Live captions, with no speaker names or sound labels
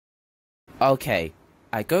Okay,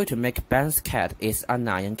 I go to make Ben's cat is a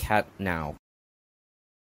nyan cat now.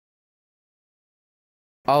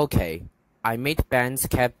 Okay, I made Ben's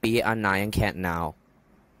cat be a nyan cat now.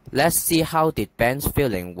 Let's see how did Ben's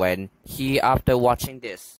feeling when he after watching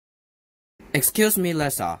this. Excuse me,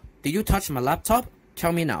 Lisa. Did you touch my laptop?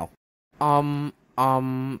 Tell me now.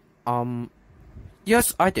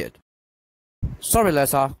 Yes, I did. Sorry,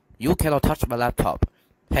 Lisa. You cannot touch my laptop.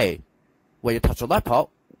 Hey, when you touch the laptop,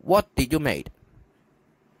 what did you make?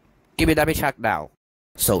 Let me check now.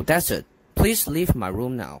 So that's it. Please leave my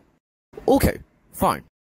room now. Okay, fine.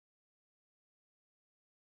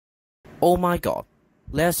 Oh my god.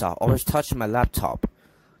 Lisa always touched my laptop.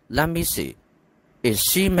 Let me see. Is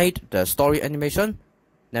she made the story animation?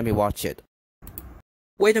 Let me watch it.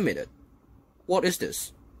 Wait a minute. What is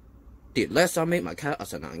this? Did Lisa make my cat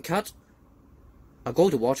as a nyan cat? I'll go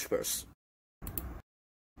to watch first.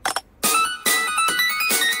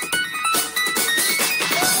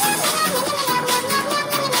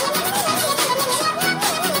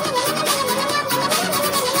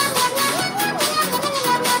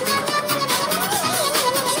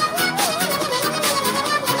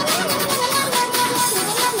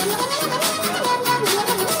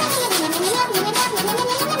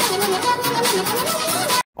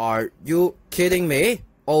 Are you kidding me?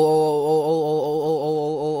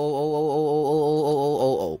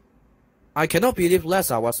 I cannot believe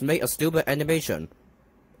Lisa was made a stupid animation.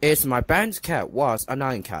 It's my band's cat was a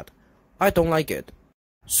nyan cat. I don't like it.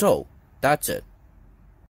 So, that's it.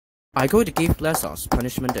 I go to give Lisa's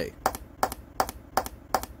punishment day.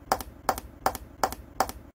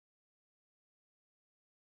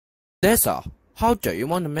 Lisa, how do you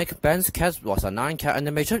want to make Ben's cat was a nyan cat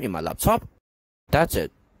animation in my laptop? That's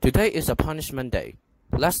it. Today is a punishment day.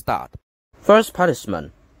 Let's start. First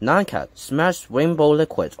punishment. Nyan cat smash rainbow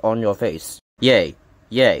liquid on your face. Yay.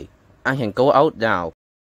 Yay. I can go out now.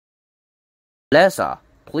 Lisa,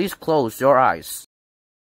 please close your eyes.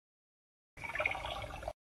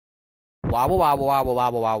 Wow, wow, wow, wow, wow,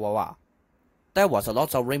 wow, wow, wow. There was a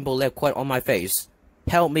lot of rainbow liquid on my face.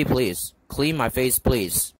 Help me please. Clean my face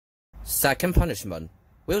please. Second punishment.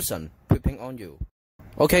 Wilson, pooping on you.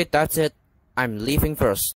 Okay, that's it. I'm leaving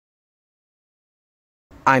first.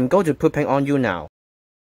 I'm going to pooping on you now.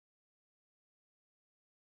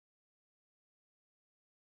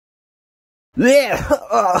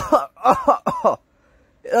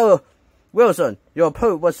 Wilson, your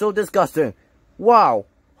poop was so disgusting. Wow,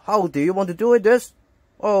 how do you want to do this?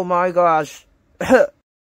 Oh my gosh.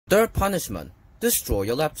 Third punishment. Destroy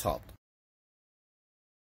your laptop.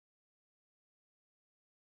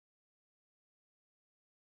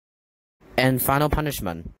 And final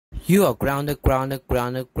punishment. You are grounded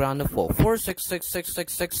for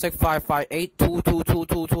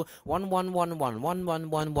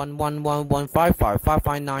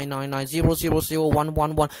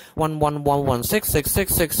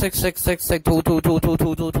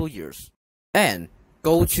years. And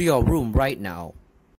go to your room right now.